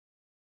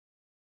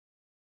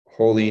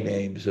 holy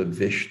names of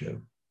Vishnu.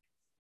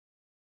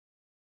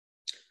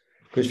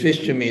 Because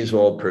Vishnu means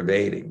all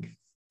pervading.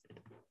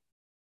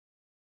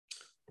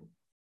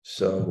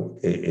 So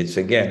it's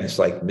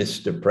like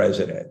Mr.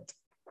 President.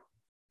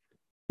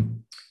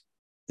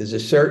 There's a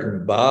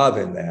certain bhav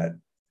in that,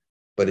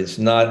 but it's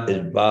not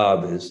as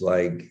bhav as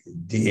like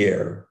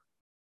dear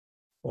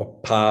or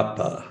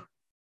papa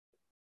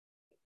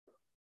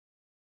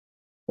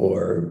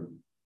or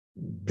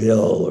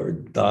Bill or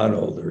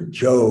Donald or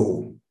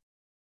Joe.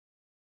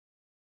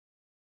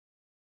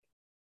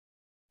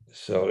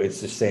 So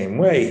it's the same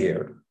way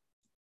here.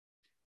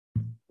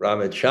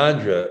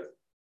 Ramachandra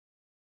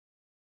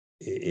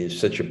is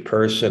such a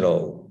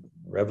personal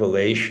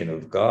revelation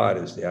of God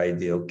as the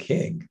ideal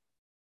king.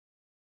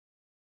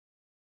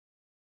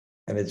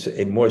 And it's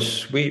a more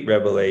sweet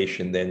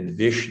revelation than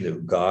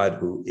Vishnu, God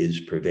who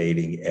is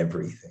pervading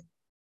everything.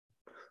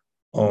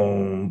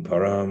 Om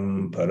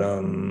Param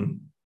Param.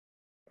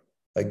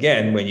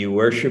 Again, when you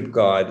worship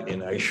God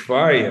in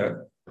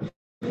Aishvarya,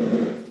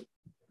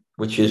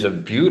 which is a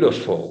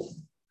beautiful,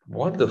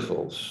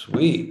 wonderful,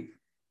 sweet,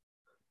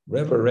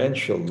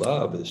 reverential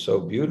love, is so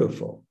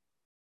beautiful.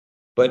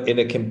 But in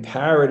a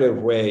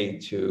comparative way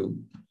to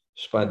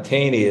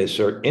spontaneous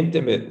or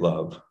intimate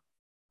love,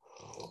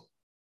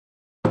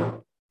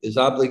 is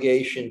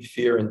obligation,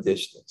 fear, and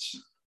distance,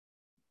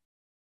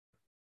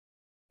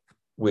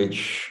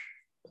 which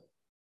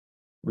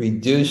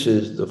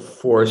reduces the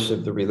force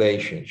of the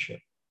relationship.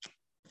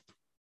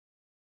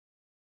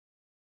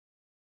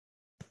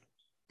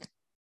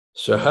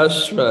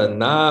 Sahasra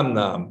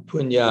namnam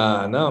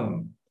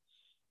punyanam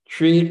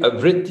tri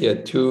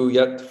avritya tu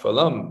yat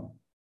phalam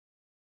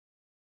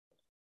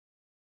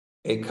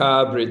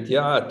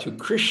ekavritya tu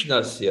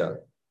krishnasya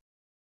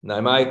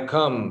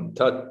namaikam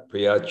tat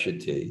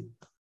priyachati.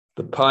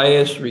 The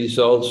pious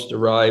results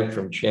derived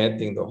from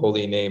chanting the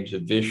holy names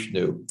of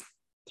Vishnu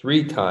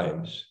 3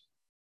 times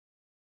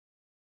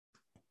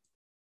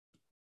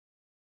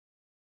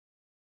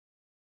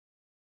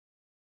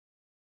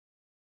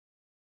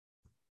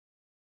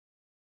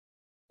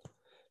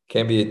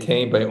can be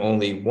attained by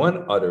only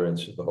one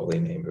utterance of the holy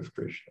name of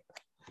Krishna.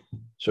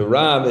 So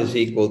Ram is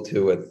equal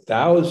to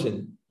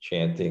 1,000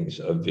 chantings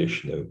of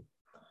Vishnu.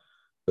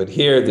 But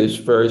here, this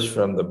verse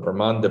from the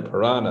Brahmanda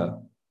Purana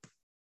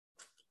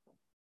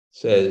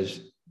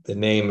says the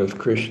name of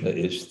Krishna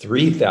is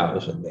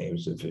 3,000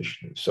 names of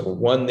Vishnu. So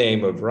one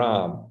name of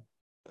Ram,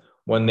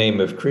 one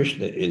name of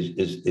Krishna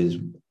is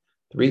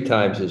 3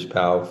 times as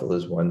powerful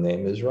as one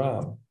name is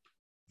Ram.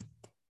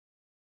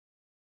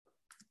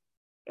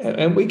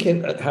 And we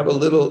can have a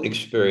little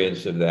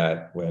experience of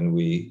that when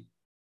we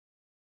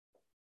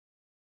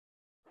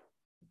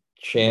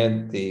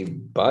chant the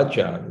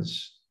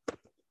bhajans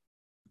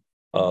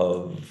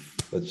of,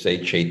 let's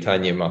say,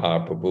 Chaitanya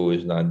Mahaprabhu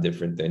is none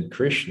different than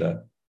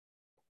Krishna.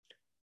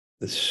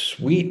 The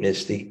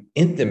sweetness, the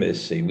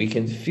intimacy, we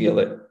can feel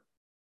it.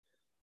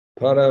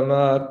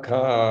 Parama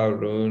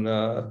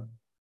Karuna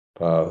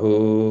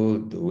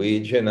Pahu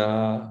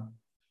Dvijana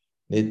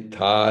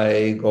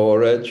Nitai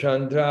Gora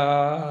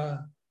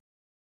Chandra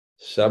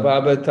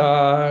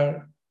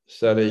Sabhavatar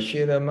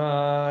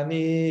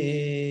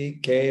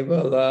Sarashiramani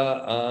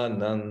Kevala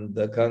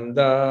Ananda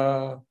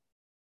Kanda.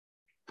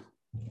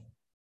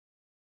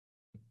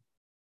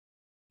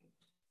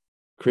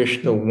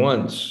 Krishna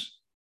once,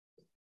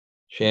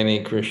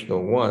 chanting Krishna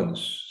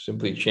once,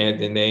 simply chant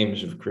the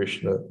names of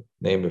Krishna,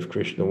 name of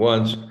Krishna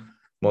once,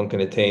 one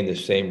can attain the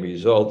same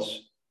results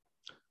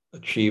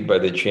achieved by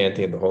the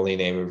chanting of the holy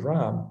name of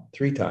Ram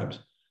 3 times.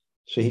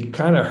 So he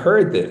kind of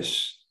heard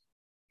this.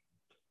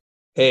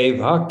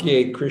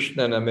 Vakye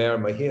Krishna namer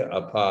mahi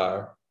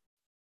apar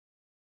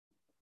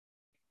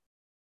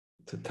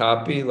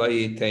tatapi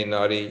layite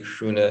nari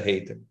shuna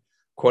heta.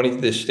 According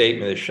to this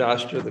statement of the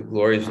Shastra, the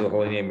glories of the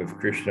holy name of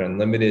Krishna are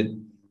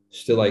unlimited.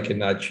 Still, I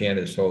cannot chant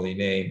his holy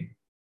name.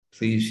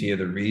 Please hear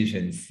the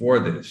reason for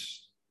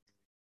this.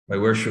 My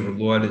worship of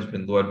the Lord has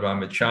been Lord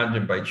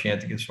Ramachandran. By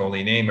chanting his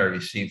holy name, I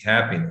received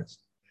happiness.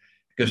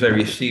 Because I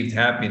received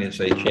happiness,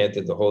 I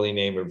chanted the holy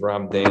name of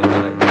Ram day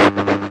and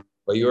night.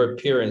 By your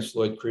appearance,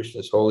 Lord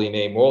Krishna's holy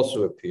name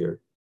also appeared.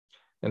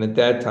 And at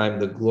that time,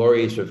 the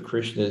glories of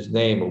Krishna's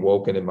name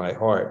awoken in my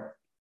heart.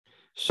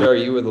 Sir,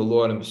 you are the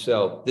Lord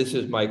himself. This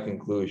is my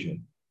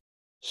conclusion.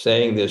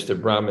 Saying this, the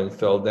Brahmin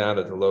fell down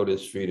at the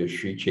lotus feet of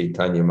Sri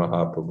Chaitanya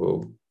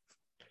Mahaprabhu.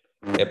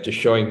 After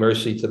showing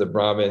mercy to the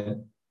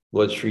Brahmin,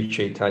 Lord Sri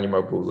Chaitanya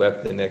Mahaprabhu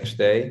left the next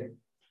day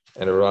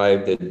and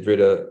arrived at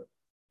Vrita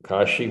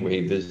Kashi, where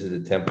he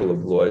visited the temple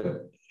of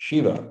Lord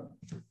Shiva.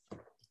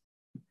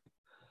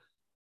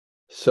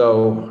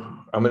 So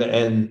I'm going to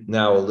end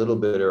now a little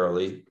bit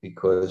early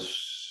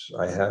because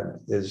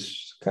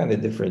there's kind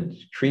of different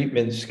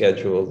treatments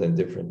scheduled and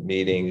different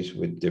meetings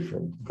with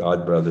different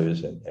God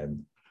brothers,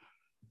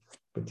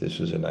 but this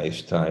was a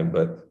nice time.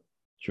 But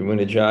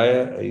Jamuna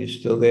Jaya, are you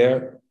still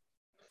there?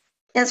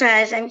 Yes,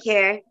 Raj, I'm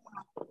here.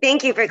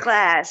 Thank you for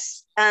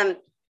class.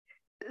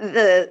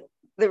 The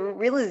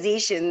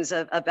realizations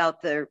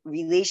about the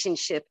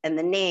relationship and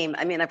the name,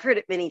 I mean, I've heard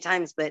it many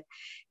times, but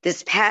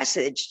this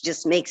passage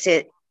just makes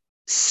it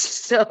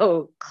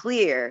so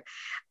clear.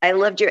 I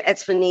loved your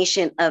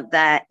explanation of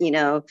that,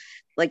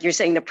 like you're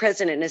saying, the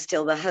president is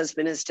still the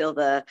husband, is still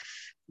the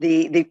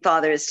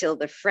father, is still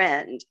the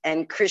friend,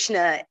 and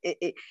Krishna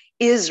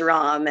is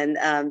Ram,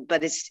 and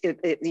but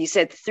you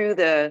said through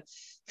the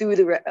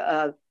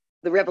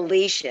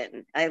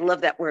revelation. I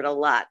love that word a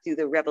lot, through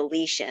the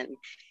revelation.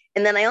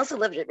 And then I also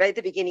loved it right at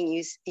the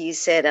beginning. You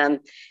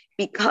said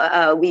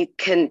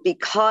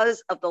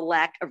because of the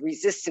lack of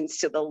resistance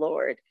to the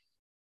Lord,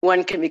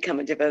 one can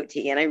become a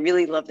devotee. And I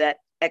really love that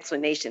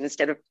explanation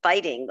instead of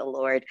fighting the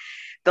Lord,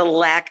 the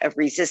lack of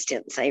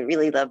resistance. I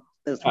really love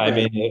those words. I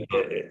mean,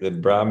 the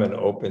Brahmin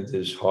opened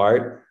his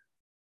heart.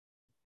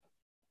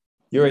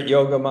 You're at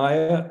Yoga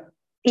Maya?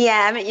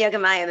 Yeah, I'm at Yoga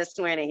Maya this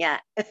morning. Yeah.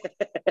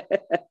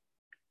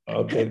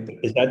 Okay.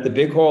 Is that the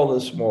big hall or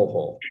the small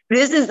hall?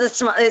 This is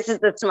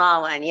the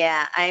small one.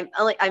 Yeah.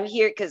 I'm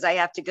here because I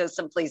have to go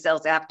someplace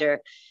else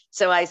after.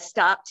 So I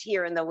stopped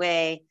here in the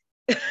way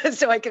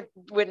so I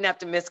wouldn't have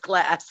to miss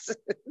class.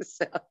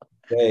 So.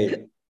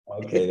 Great.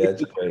 Okay,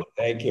 that's great.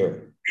 Thank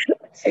you.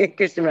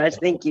 Krishna Maharaj,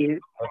 thank you.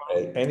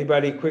 Okay.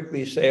 Anybody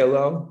quickly say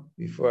hello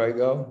before I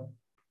go?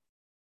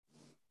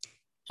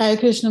 Hi,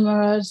 Krishna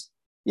Maharaj.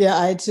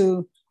 Yeah, I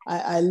too.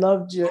 I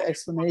loved your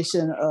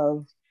explanation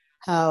of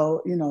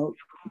how,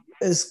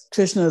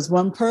 Krishna is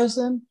one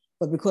person,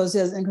 but because he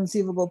has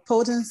inconceivable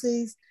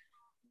potencies,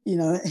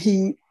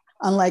 he,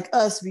 unlike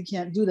us, we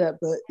can't do that,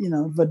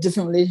 but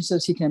different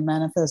relationships, he can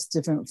manifest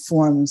different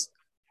forms.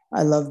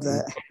 I love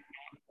that.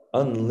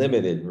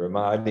 Unlimited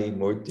Ramadi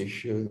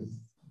Murtishu.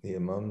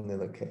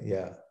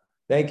 Yeah.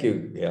 Thank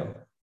you, Gail.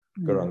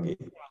 Garangi.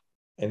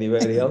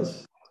 Anybody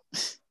else?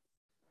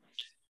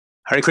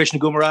 Hare Krishna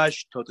Guru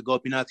Maharaj, Tota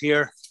Gopinath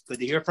here. Good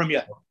to hear from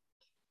you.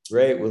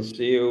 Great. We'll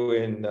see you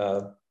in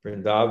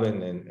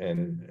Vrindavan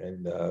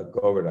and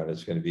Govardhan.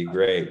 It's going to be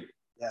great.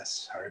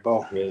 Yes,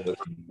 Haribol. Really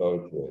looking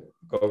forward to it.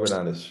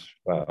 Govardhan is,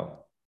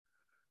 wow.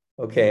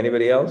 Okay,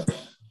 anybody else?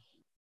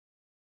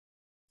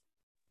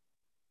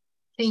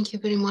 Thank you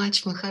very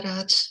much,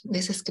 Maharaj.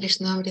 This is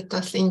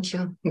Krishnamrita. Thank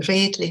you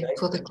greatly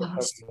for the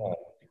class.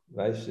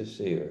 Nice to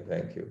see you.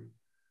 Thank you.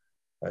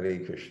 Hare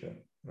Krishna.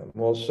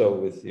 I'm also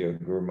with your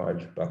Guru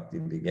Maharaj Bhakti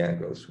Vigyan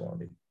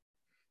Goswami.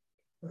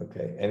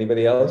 Okay,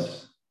 anybody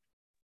else?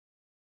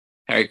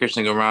 Hare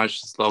Krishna Guru Maharaj,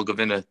 Slow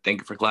Govinda.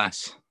 Thank you for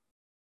class.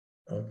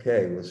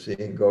 Okay, we'll see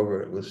you in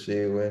Govardhan. We'll see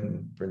you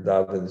in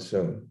Vrindavan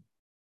soon.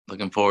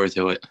 Looking forward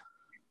to it.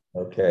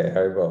 Okay,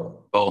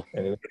 Haribol. Oh.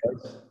 Anybody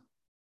else?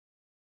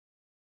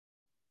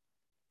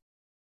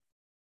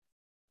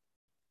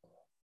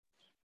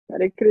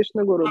 Hare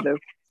Krishna Gurudev.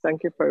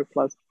 Thank you for your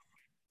class.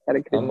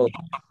 Hare Krishna.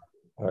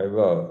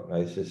 Haribol,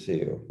 nice to see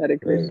you. Hare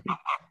Krishna.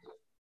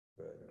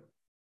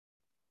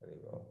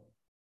 Haribol.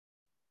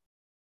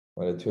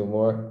 One or two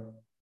more?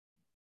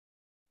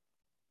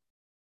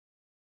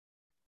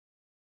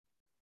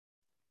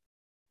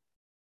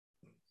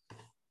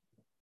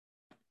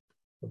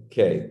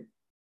 Okay.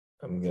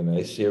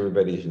 I see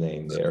everybody's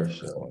name there,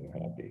 so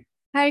I'm happy.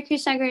 Hare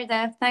Krishna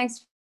Gurudev.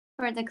 Thanks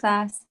for the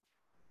class.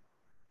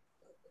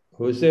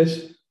 Who's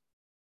this?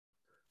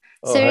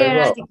 Oh, Surya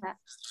Haribol. Radhika.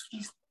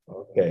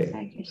 Okay.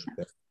 Hare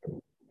Krishna.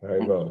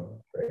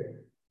 Haribol. Great.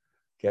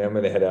 Okay, I'm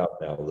going to head out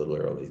now a little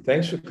early.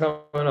 Thanks for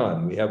coming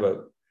on. We have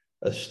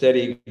a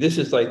steady, this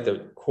is like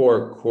the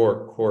core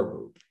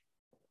group.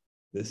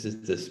 This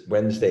is this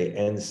Wednesday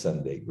and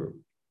Sunday group.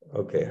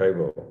 Okay,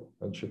 Haribol.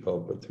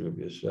 Vanchakalpa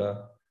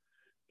Trubhyascha,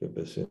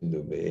 Kripa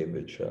Sindhu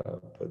Bheva Cha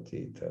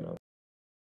Patitanam